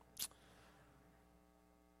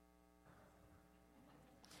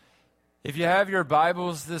If you have your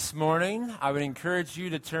Bibles this morning, I would encourage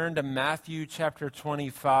you to turn to Matthew chapter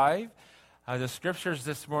 25. The scriptures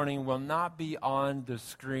this morning will not be on the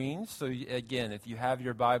screen. So again, if you have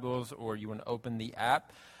your Bibles or you want to open the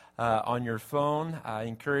app on your phone, I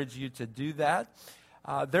encourage you to do that.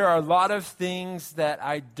 There are a lot of things that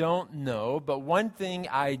I don't know, but one thing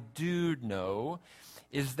I do know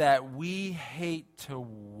is that we hate to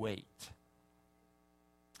wait.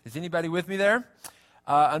 Is anybody with me there?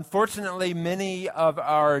 Unfortunately, many of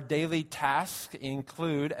our daily tasks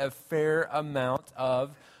include a fair amount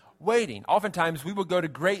of waiting. Oftentimes, we will go to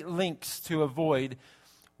great lengths to avoid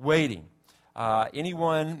waiting.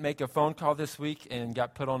 Anyone make a phone call this week and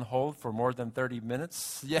got put on hold for more than 30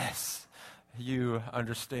 minutes? Yes, you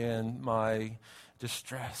understand my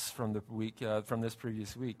distress from the week, from this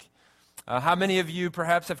previous week. How many of you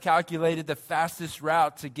perhaps have calculated the fastest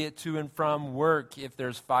route to get to and from work? If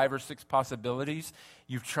there's 5 or 6 possibilities,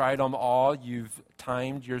 you've tried them all, you've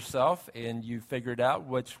timed yourself, and you've figured out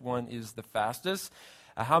which one is the fastest.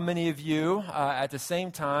 How many of you, at the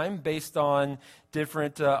same time, based on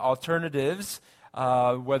different alternatives,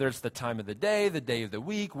 whether it's the time of the day of the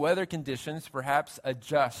week, weather conditions, perhaps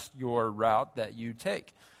adjust your route that you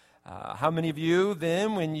take? How many of you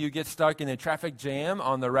then, when you get stuck in a traffic jam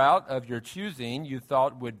on the route of your choosing, you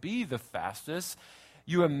thought would be the fastest,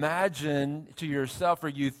 you imagine to yourself, or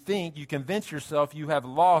you think, you convince yourself you have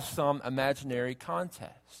lost some imaginary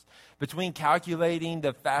contest between calculating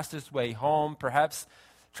the fastest way home, perhaps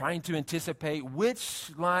trying to anticipate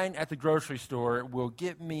which line at the grocery store will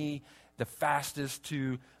get me the fastest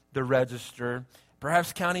to the register,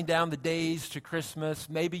 perhaps counting down the days to Christmas.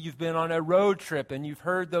 Maybe you've been on a road trip and you've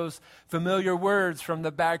heard those familiar words from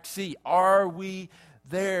the back seat. Are we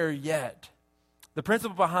there yet? The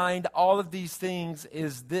principle behind all of these things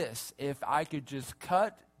is this: if I could just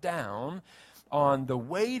cut down on the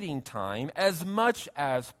waiting time as much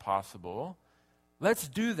as possible, let's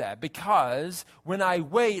do that, because when I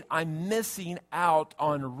wait, I'm missing out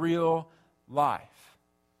on real life.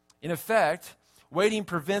 In effect, waiting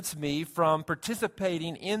prevents me from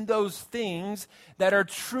participating in those things that are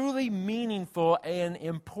truly meaningful and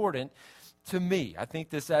important to me. I think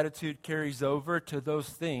this attitude carries over to those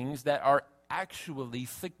things that are actually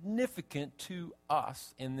significant to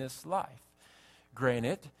us in this life.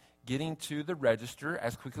 Granted, getting to the register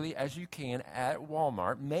as quickly as you can at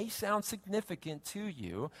Walmart may sound significant to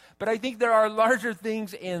you, but I think there are larger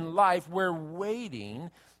things in life where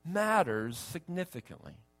waiting matters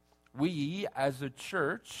significantly. We, as a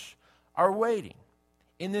church, are waiting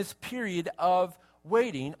in this period of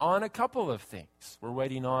waiting on a couple of things. We're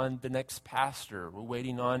waiting on the next pastor. We're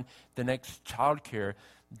waiting on the next childcare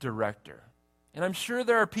director. And I'm sure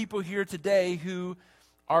there are people here today who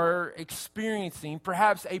are experiencing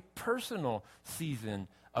perhaps a personal season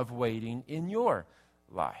of waiting in your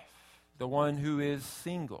life. The one who is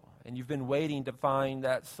single, and you've been waiting to find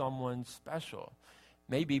that someone special.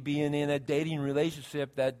 Maybe being in a dating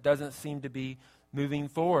relationship that doesn't seem to be moving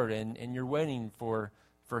forward, and you're waiting for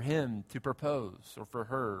him to propose, or for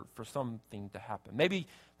her, for something to happen. Maybe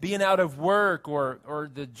being out of work, or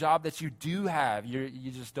the job that you do have,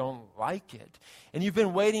 you just don't like it. And you've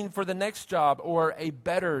been waiting for the next job or a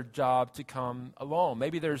better job to come along.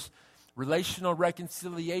 Maybe there's relational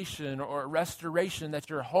reconciliation or restoration that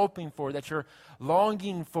you're hoping for, that you're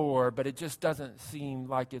longing for, but it just doesn't seem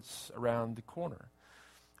like it's around the corner.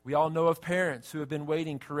 We all know of parents who have been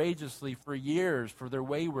waiting courageously for years for their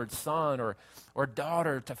wayward son or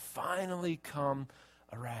daughter to finally come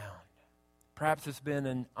around. Perhaps you've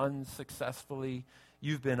been unsuccessfully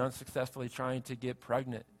trying to get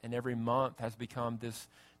pregnant, and every month has become this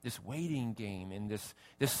waiting game and this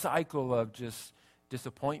cycle of just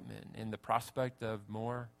disappointment and the prospect of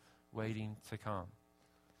more waiting to come.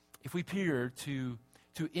 If we peer to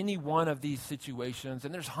any one of these situations,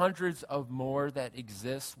 and there's hundreds of more that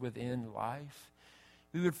exist within life,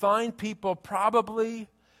 we would find people probably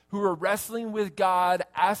who are wrestling with God,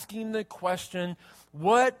 asking the question,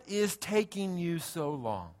 what is taking you so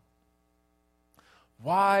long?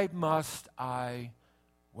 Why must I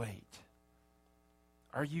wait?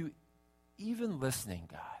 Are you even listening,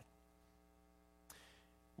 God?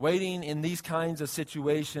 Waiting in these kinds of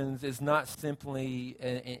situations is not simply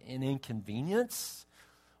an inconvenience.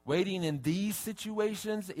 Waiting in these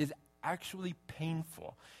situations is actually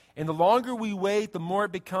painful. And the longer we wait, the more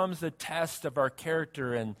it becomes a test of our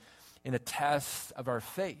character and a test of our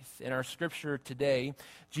faith. In our scripture today,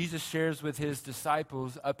 Jesus shares with his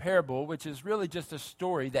disciples a parable, which is really just a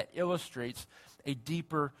story that illustrates a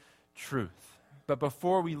deeper truth. But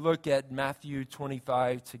before we look at Matthew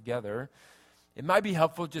 25 together, it might be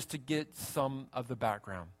helpful just to get some of the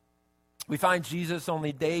background. We find Jesus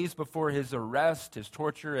only days before his arrest, his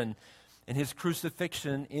torture, and his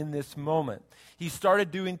crucifixion in this moment. He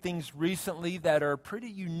started doing things recently that are pretty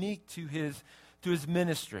unique to his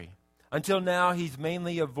ministry. Until now, he's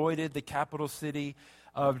mainly avoided the capital city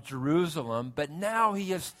of Jerusalem, but now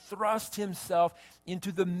he has thrust himself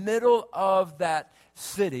into the middle of that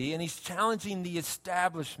city, and he's challenging the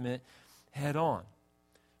establishment head on.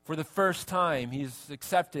 For the first time, he's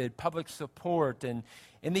accepted public support and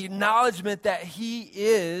the acknowledgement that he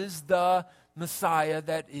is the Messiah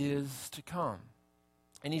that is to come.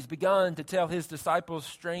 And he's begun to tell his disciples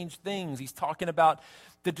strange things. He's talking about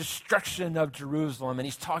the destruction of Jerusalem, and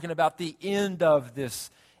he's talking about the end of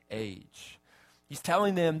this age. He's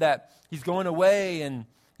telling them that he's going away, and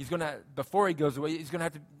before he goes away, he's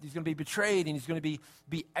going to be betrayed, and he's going to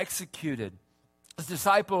be executed. His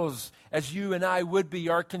disciples, as you and I would be,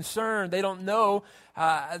 are concerned. They don't know,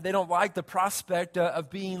 they don't like the prospect of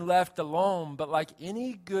being left alone. But like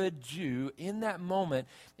any good Jew in that moment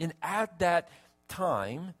and at that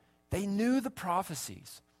time, they knew the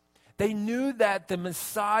prophecies. They knew that the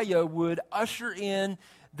Messiah would usher in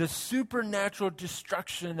the supernatural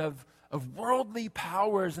destruction of worldly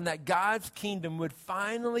powers, and that God's kingdom would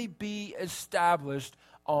finally be established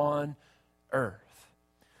on earth.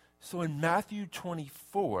 So in Matthew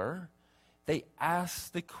 24, they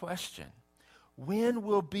ask the question, when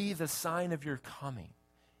will be the sign of your coming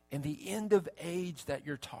and the end of age that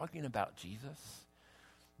you're talking about, Jesus?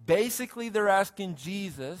 Basically, they're asking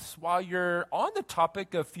Jesus, while you're on the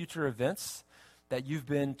topic of future events that you've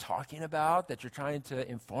been talking about, that you're trying to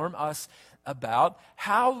inform us about,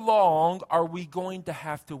 how long are we going to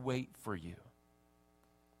have to wait for you?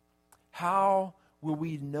 How will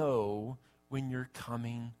we know when you're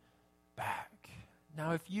coming back?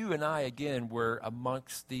 Now, if you and I, again, were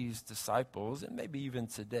amongst these disciples, and maybe even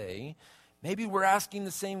today, maybe we're asking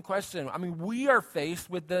the same question. I mean, we are faced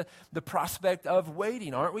with the prospect of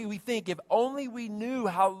waiting, aren't we? We think if only we knew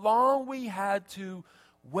how long we had to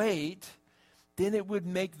wait, then it would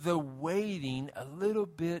make the waiting a little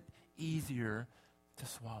bit easier to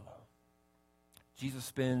swallow. Jesus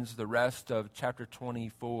spends the rest of chapter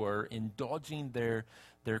 24 indulging their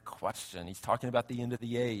question. He's talking about the end of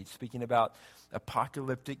the age, speaking about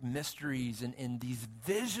apocalyptic mysteries and these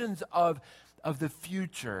visions of the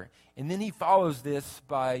future. And then he follows this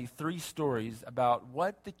by 3 stories about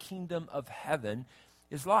what the kingdom of heaven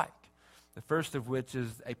is like. The first of which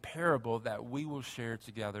is a parable that we will share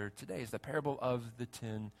together today. It's the parable of the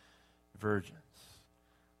 10 virgins.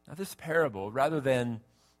 Now this parable, rather than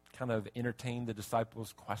kind of entertain the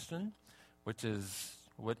disciples' question, which is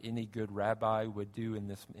what any good rabbi would do in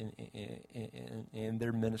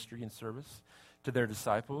their ministry and service to their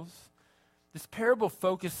disciples, this parable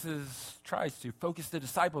tries to focus the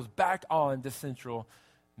disciples back on the central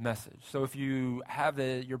message. So if you have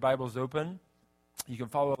your Bibles open, you can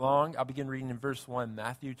follow along. I'll begin reading in verse 1,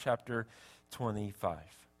 Matthew chapter 25.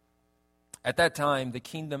 At that time, the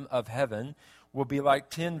kingdom of heaven will be like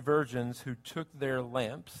 10 virgins who took their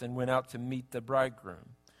lamps and went out to meet the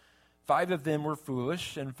bridegroom. 5 of them were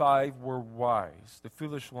foolish, and 5 were wise. The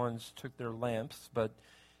foolish ones took their lamps, but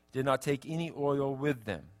did not take any oil with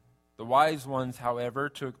them. The wise ones, however,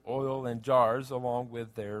 took oil in jars along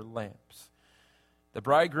with their lamps. The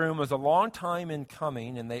bridegroom was a long time in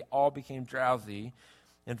coming, and they all became drowsy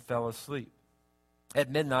and fell asleep. At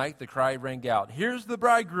midnight, the cry rang out, "Here's the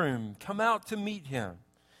bridegroom, come out to meet him."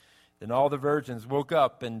 Then all the virgins woke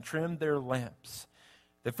up and trimmed their lamps.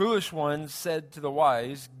 The foolish ones said to the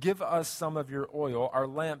wise, "Give us some of your oil, our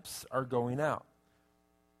lamps are going out."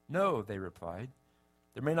 "No," they replied,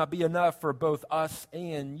 "there may not be enough for both us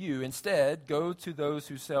and you. Instead, go to those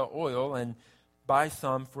who sell oil and buy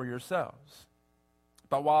some for yourselves."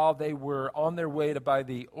 But while they were on their way to buy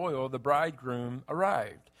the oil, the bridegroom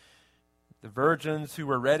arrived. The virgins who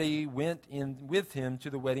were ready went in with him to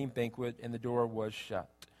the wedding banquet, and the door was shut.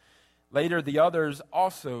 Later, the others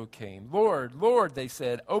also came. "Lord, Lord," they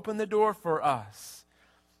said, "open the door for us."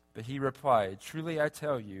 But he replied, "Truly I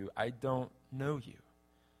tell you, I don't know you.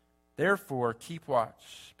 Therefore, keep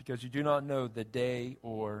watch, because you do not know the day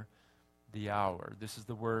or the hour." This is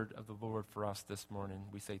the word of the Lord for us this morning.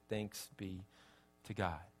 We say thanks be to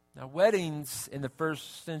God. Now, weddings in the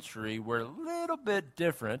first century were a little bit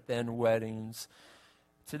different than weddings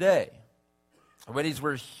today. Weddings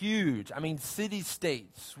were huge. I mean,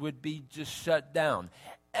 city-states would be just shut down.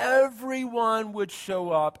 Everyone would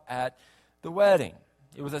show up at the wedding.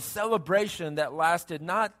 It was a celebration that lasted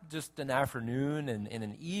not just an afternoon and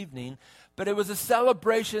an evening, but it was a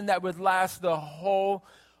celebration that would last the whole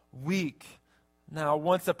week. Now,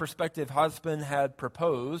 once a prospective husband had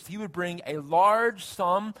proposed, he would bring a large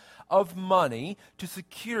sum of money to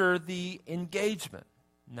secure the engagement.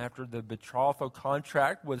 And after the betrothal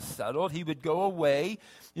contract was settled, he would go away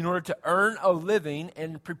in order to earn a living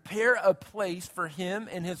and prepare a place for him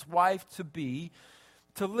and his wife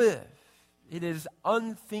to live. It is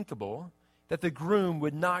unthinkable that the groom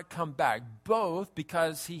would not come back, both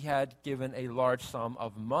because he had given a large sum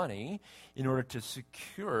of money in order to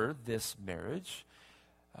secure this marriage,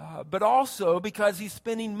 but also because he's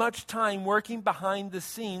spending much time working behind the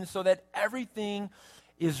scenes so that everything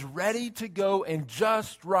is ready to go and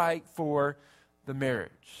just right for the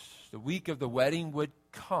marriage. The week of the wedding would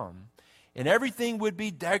come, and everything would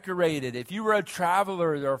be decorated. If you were a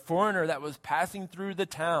traveler or a foreigner that was passing through the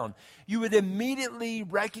town, you would immediately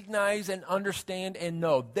recognize and understand and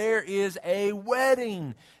know there is a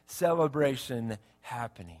wedding celebration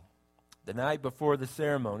happening. The night before the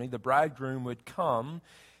ceremony, the bridegroom would come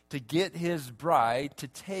to get his bride to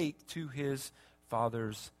take to his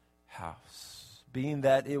father's house. Being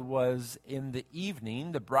that it was in the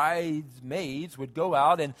evening, the bridesmaids would go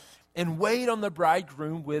out and wait on the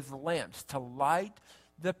bridegroom with lamps to light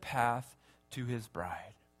the path to his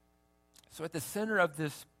bride. So at the center of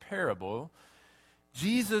this parable,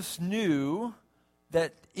 Jesus knew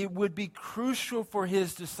that it would be crucial for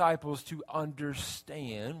his disciples to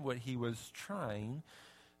understand what he was trying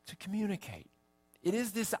to communicate. It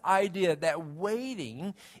is this idea that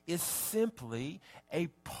waiting is simply a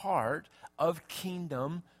part of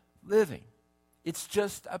kingdom living. It's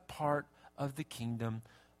just a part of the kingdom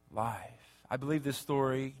life. I believe this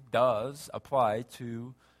story does apply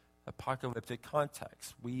to apocalyptic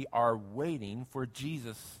context. We are waiting for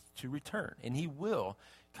Jesus to return, and he will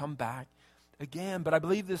come back again. But I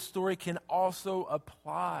believe this story can also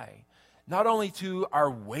apply not only to our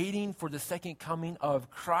waiting for the second coming of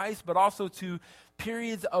Christ, but also to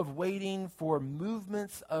periods of waiting for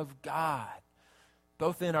movements of God,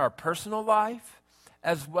 both in our personal life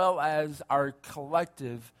as well as our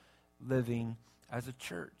collective living as a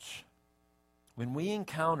church. When we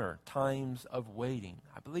encounter times of waiting,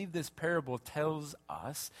 I believe this parable tells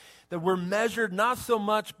us that we're measured not so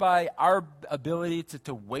much by our ability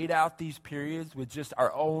to wait out these periods with just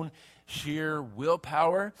our own sheer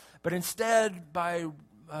willpower, but instead by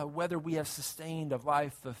whether we have sustained a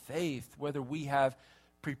life of faith, whether we have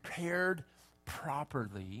prepared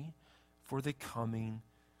properly for the coming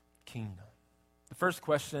kingdom. The first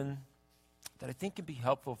question that I think can be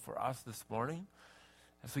helpful for us this morning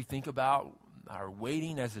as we think about our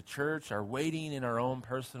waiting as a church, our waiting in our own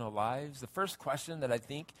personal lives, the first question that I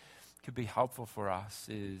think could be helpful for us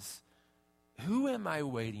is, who am I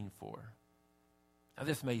waiting for? Now,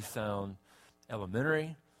 this may sound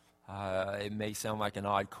elementary. It may sound like an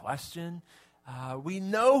odd question. We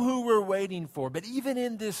know who we're waiting for, but even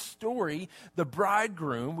in this story, the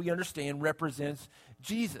bridegroom, we understand, represents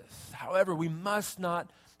Jesus. However, we must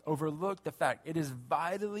not overlook the fact it is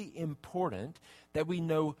vitally important that we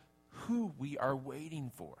know who we are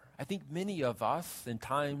waiting for. I think many of us, in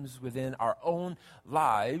times within our own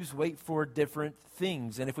lives, wait for different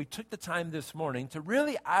things. And if we took the time this morning to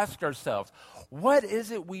really ask ourselves, what is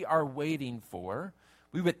it we are waiting for?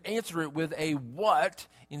 We would answer it with a what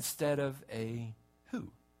instead of a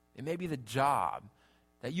who. It may be the job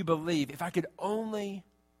that you believe, if I could only,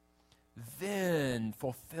 then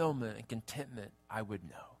fulfillment and contentment I would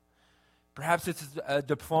know. Perhaps it's a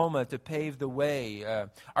diploma to pave the way,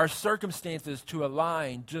 our circumstances to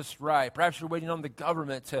align just right. Perhaps you're waiting on the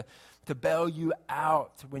government to bail you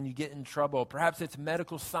out when you get in trouble. Perhaps it's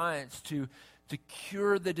medical science to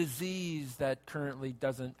cure the disease that currently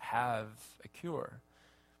doesn't have a cure.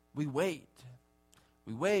 We wait,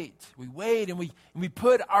 and we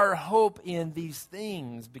put our hope in these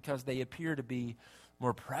things because they appear to be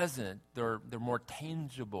more present. They're more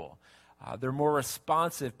tangible. They're more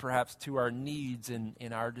responsive, perhaps, to our needs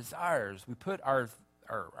and our desires. We put our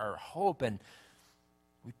hope and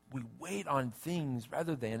we wait on things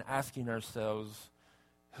rather than asking ourselves,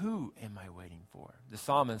 who am I waiting for? The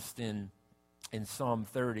psalmist in Psalm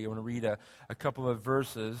 30, I want to read a couple of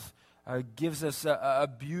verses, gives us a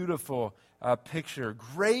beautiful picture,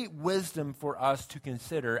 great wisdom for us to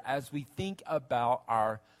consider as we think about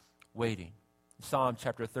our waiting. Psalm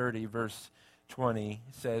chapter 30, verse 20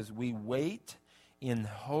 says, we wait in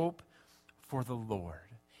hope for the Lord.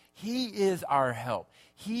 He is our help.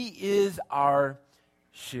 He is our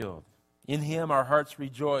shield. In him our hearts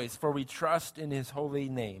rejoice, for we trust in his holy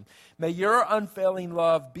name. May your unfailing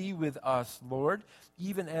love be with us, Lord,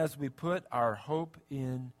 even as we put our hope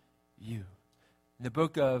in you. In the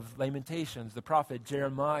book of Lamentations, the prophet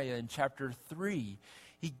Jeremiah in chapter 3,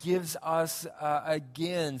 he gives us,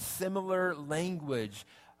 again, similar language.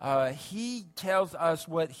 He tells us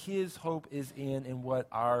what his hope is in and what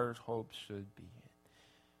our hope should be in.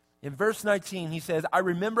 In verse 19, he says, I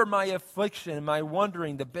remember my affliction, my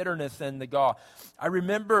wandering, the bitterness and the gall. I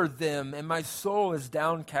remember them, and my soul is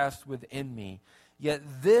downcast within me. Yet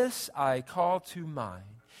this I call to mind,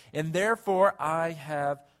 and therefore I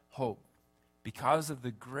have hope. Because of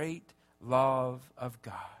the great love of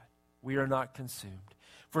God, we are not consumed.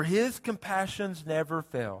 For his compassions never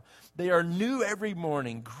fail. They are new every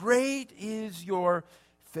morning. Great is your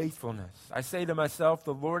faithfulness. I say to myself,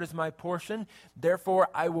 the Lord is my portion, therefore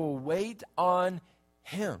I will wait on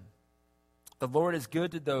him. The Lord is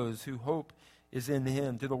good to those who hope is in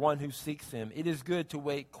him, to the one who seeks him. It is good to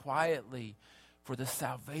wait quietly for the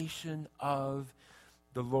salvation of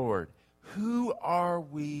the Lord. Who are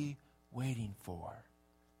we waiting for?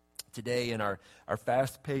 Today in our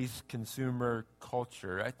fast-paced consumer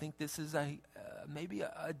culture, I think this is maybe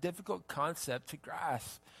a difficult concept to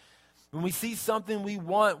grasp. When we see something we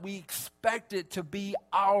want, we expect it to be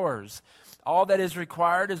ours. All that is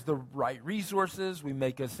required is the right resources. We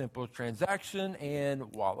make a simple transaction and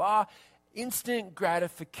voila, instant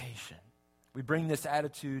gratification. We bring this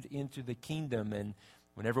attitude into the kingdom, and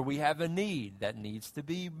whenever we have a need that needs to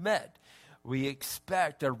be met, we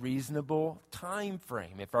expect a reasonable time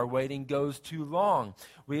frame. If our waiting goes too long,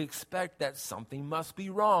 we expect that something must be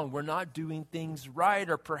wrong. We're not doing things right,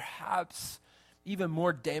 or perhaps even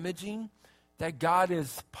more damaging, that God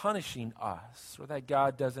is punishing us or that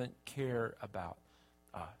God doesn't care about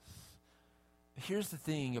us. Here's the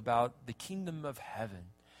thing about the kingdom of heaven.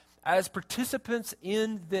 As participants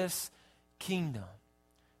in this kingdom,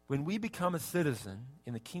 when we become a citizen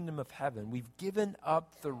in the kingdom of heaven, we've given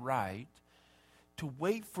up the right to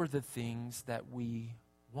wait for the things that we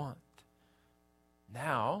want.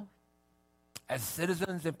 Now, as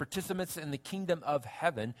citizens and participants in the kingdom of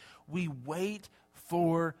heaven, we wait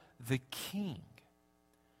for the King.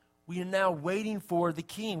 We are now waiting for the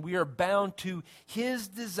King. We are bound to his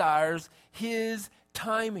desires, his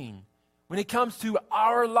timing. When it comes to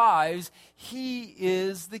our lives, he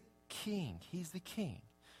is the King. He's the King.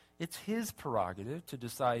 It's his prerogative to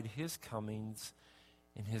decide his comings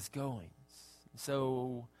and his goings.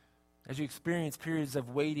 So, as you experience periods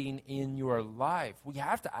of waiting in your life, we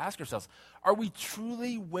have to ask ourselves, are we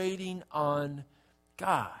truly waiting on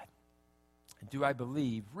God? And do I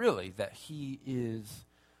believe, really, that he is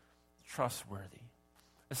trustworthy?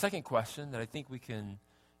 The second question that I think we can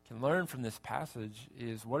learn from this passage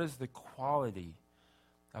is, what is the quality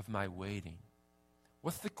of my waiting?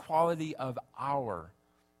 What's the quality of our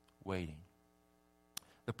waiting?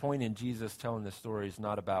 The point in Jesus telling this story is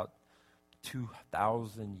not about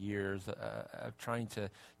 2,000 years of trying to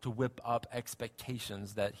whip up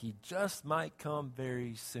expectations that he just might come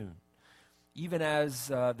very soon. Even as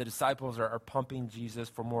the disciples are pumping Jesus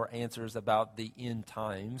for more answers about the end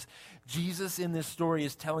times, Jesus in this story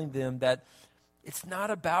is telling them that it's not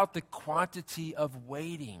about the quantity of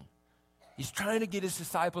waiting. He's trying to get his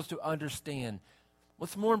disciples to understand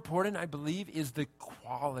what's more important, I believe, is the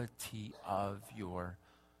quality of your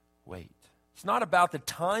wait. It's not about the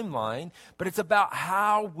timeline, but it's about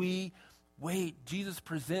how we wait. Jesus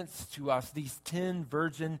presents to us these 10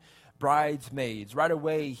 virgin bridesmaids. Right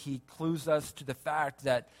away, he clues us to the fact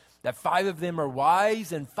that 5 of them are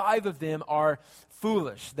wise and 5 of them are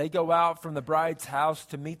foolish. They go out from the bride's house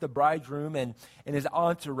to meet the bridegroom and his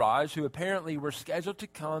entourage, who apparently were scheduled to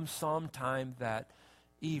come sometime that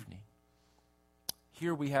evening.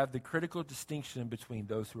 Here we have the critical distinction between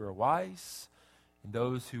those who are wise and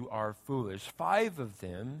those who are foolish. 5 of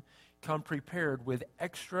them come prepared with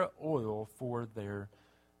extra oil for their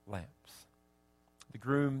lamps. The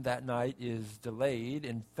groom that night is delayed.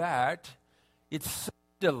 In fact, it's so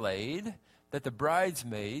delayed that the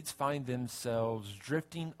bridesmaids find themselves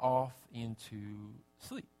drifting off into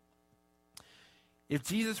sleep. If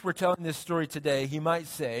Jesus were telling this story today, he might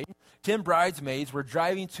say, 10 bridesmaids were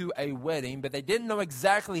driving to a wedding, but they didn't know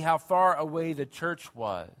exactly how far away the church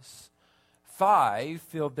was. 5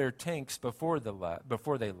 filled their tanks before they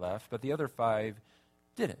left, but the other 5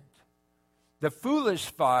 didn't. The foolish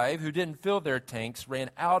 5 who didn't fill their tanks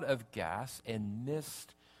ran out of gas and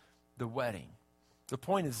missed the wedding. The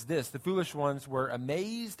point is this: the foolish ones were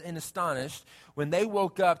amazed and astonished when they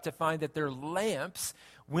woke up to find that their lamps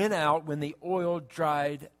went out when the oil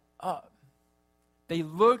dried up. They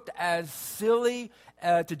looked as silly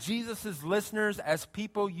to Jesus' listeners as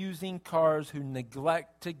people using cars who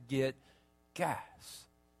neglect to get gas.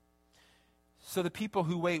 So the people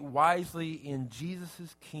who wait wisely in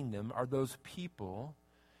Jesus' kingdom are those people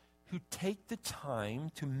who take the time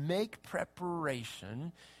to make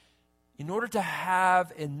preparation in order to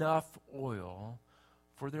have enough oil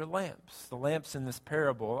for their lamps. The lamps in this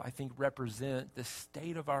parable, I think, represent the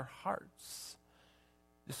state of our hearts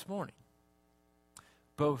this morning.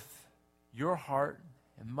 Both your heart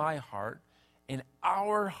and my heart and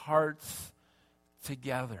our hearts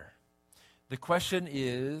together. The question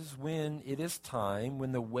is, when it is time,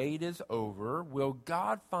 when the wait is over, will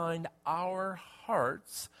God find our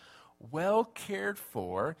hearts well cared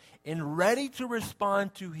for and ready to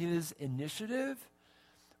respond to his initiative?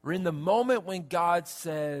 Or in the moment when God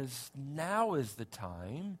says, now is the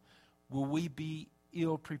time, will we be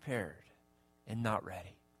ill-prepared and not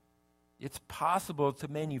ready? It's possible to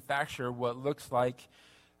manufacture what looks like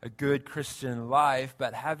a good Christian life,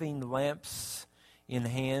 but having lamps in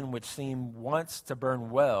hand which seem once to burn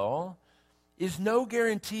well is no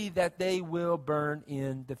guarantee that they will burn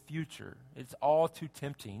in the future. It's all too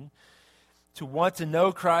tempting to want to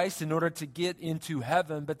know Christ in order to get into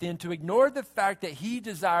heaven, but then to ignore the fact that he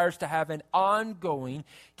desires to have an ongoing,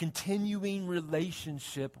 continuing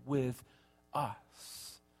relationship with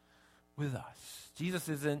us. With us. Jesus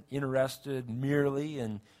isn't interested merely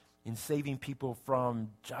in saving people from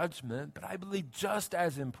judgment, but I believe just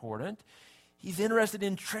as important, he's interested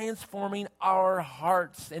in transforming our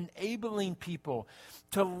hearts, enabling people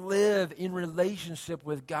to live in relationship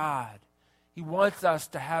with God. He wants us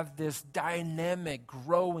to have this dynamic,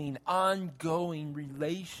 growing, ongoing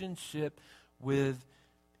relationship with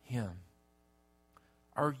him.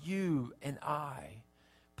 Are you and I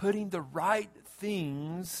putting the right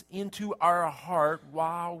things into our heart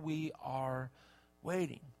while we are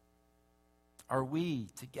waiting? Are we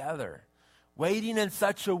together waiting in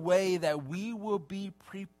such a way that we will be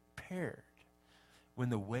prepared when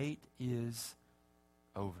the wait is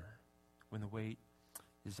over? When the wait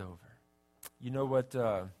is over. You know what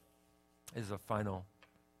is a final,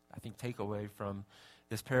 I think, takeaway from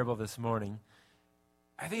this parable this morning?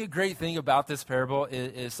 I think a great thing about this parable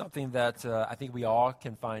is something that I think we all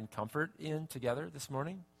can find comfort in together this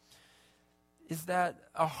morning, is that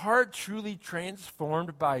a heart truly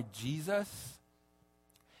transformed by Jesus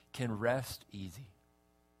can rest easy.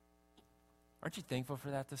 Aren't you thankful for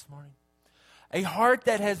that this morning? A heart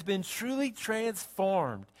that has been truly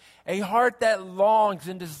transformed, a heart that longs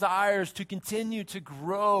and desires to continue to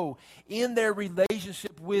grow in their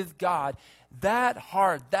relationship with God, that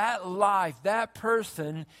heart, that life, that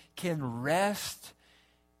person can rest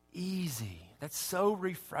easy. That's so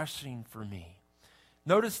refreshing for me.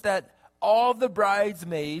 Notice that all the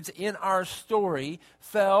bridesmaids in our story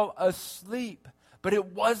fell asleep, but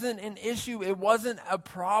it wasn't an issue. It wasn't a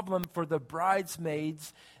problem for the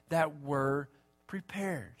bridesmaids that were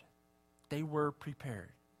prepared. They were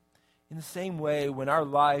prepared. In the same way, when our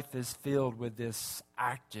life is filled with this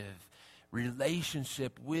active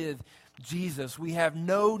relationship with Jesus, we have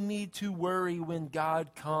no need to worry when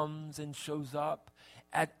God comes and shows up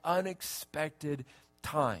at unexpected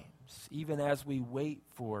times, even as we wait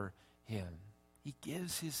for him. He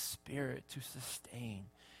gives his Spirit to sustain.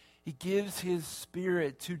 He gives his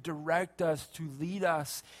Spirit to direct us, to lead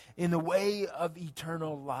us in the way of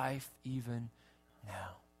eternal life even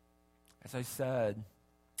now. As I said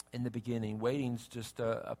in the beginning, waiting's just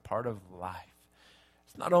a part of life.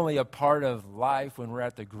 It's not only a part of life when we're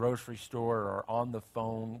at the grocery store or on the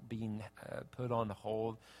phone being put on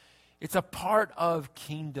hold. It's a part of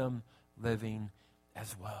kingdom living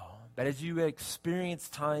as well. But as you experience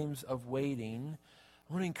times of waiting,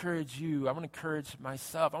 I want to encourage you, I want to encourage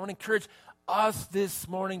myself, I want to encourage us this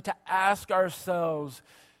morning to ask ourselves,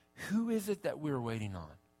 who is it that we're waiting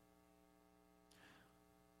on?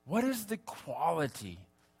 What is the quality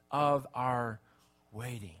of our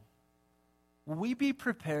waiting? Will we be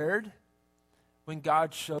prepared when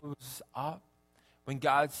God shows up? When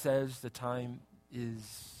God says the time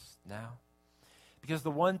is now? Because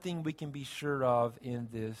the one thing we can be sure of in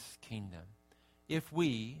this kingdom, if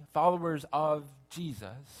we, followers of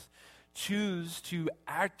Jesus, choose to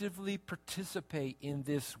actively participate in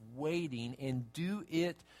this waiting and do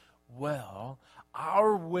it well,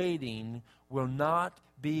 our waiting will not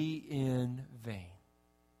be in vain.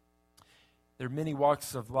 There are many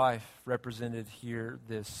walks of life represented here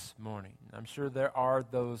this morning. I'm sure there are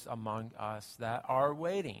those among us that are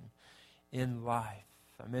waiting in life.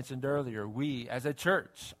 I mentioned earlier, we as a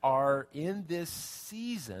church are in this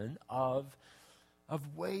season of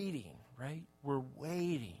waiting, right? We're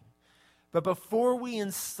waiting. But before we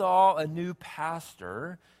install a new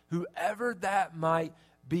pastor, whoever that might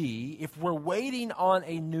be, if we're waiting on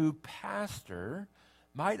a new pastor,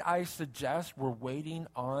 might I suggest we're waiting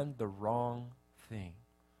on the wrong thing?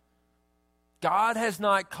 God has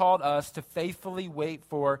not called us to faithfully wait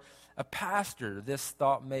for a pastor. This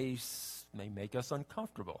thought may make us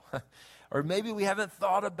uncomfortable. Or maybe we haven't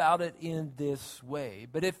thought about it in this way.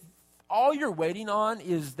 But if all you're waiting on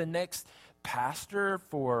is the next pastor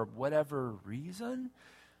for whatever reason,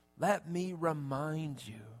 let me remind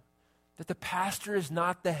you that the pastor is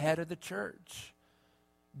not the head of the church.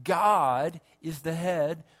 God is the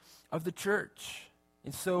head of the church.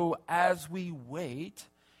 And so as we wait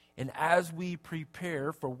and as we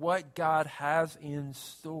prepare for what God has in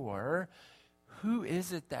store, who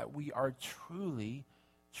is it that we are truly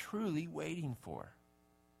waiting for?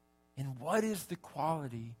 And what is the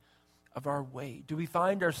quality of our wait? Do we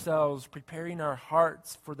find ourselves preparing our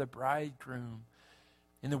hearts for the bridegroom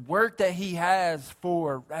and the work that he has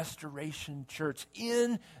for Restoration Church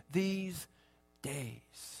in these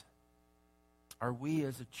days? Are we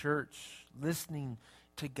as a church listening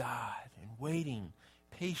to God and waiting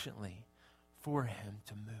patiently for him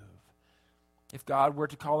to move? If God were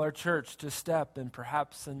to call our church to step in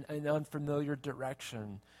perhaps an unfamiliar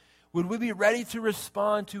direction, would we be ready to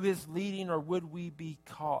respond to his leading, or would we be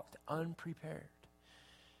caught unprepared?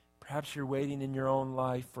 Perhaps you're waiting in your own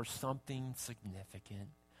life for something significant.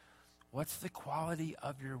 What's the quality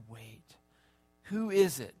of your wait? Who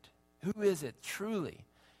is it? Who is it truly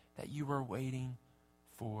that you are waiting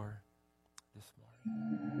for this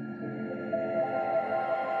morning?